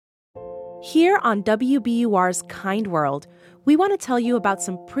Here on WBUR's Kind World, we want to tell you about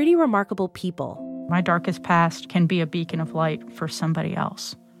some pretty remarkable people. My darkest past can be a beacon of light for somebody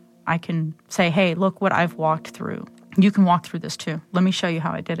else. I can say, hey, look what I've walked through. You can walk through this too. Let me show you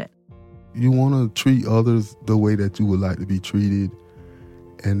how I did it. You want to treat others the way that you would like to be treated.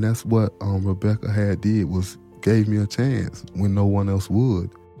 And that's what Rebecca gave me a chance when no one else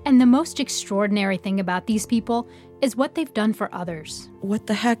would. And the most extraordinary thing about these people is what they've done for others. What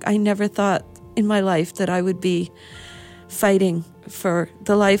the heck? I never thought in my life that I would be fighting for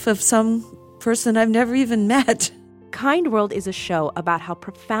the life of some person I've never even met. Kind World is a show about how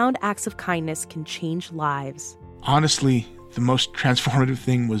profound acts of kindness can change lives. Honestly, the most transformative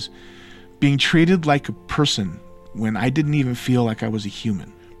thing was being treated like a person when I didn't even feel like I was a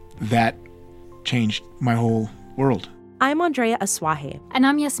human. That changed my whole world. I'm Andrea Aswahe. And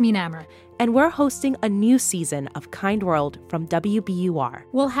I'm Yasmin Amer. And we're hosting a new season of Kind World from WBUR.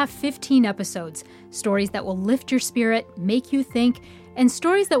 We'll have 15 episodes, stories that will lift your spirit, make you think, and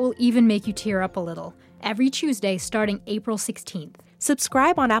stories that will even make you tear up a little. Every Tuesday starting April 16th.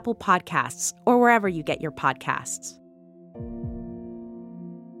 Subscribe on Apple Podcasts or wherever you get your podcasts.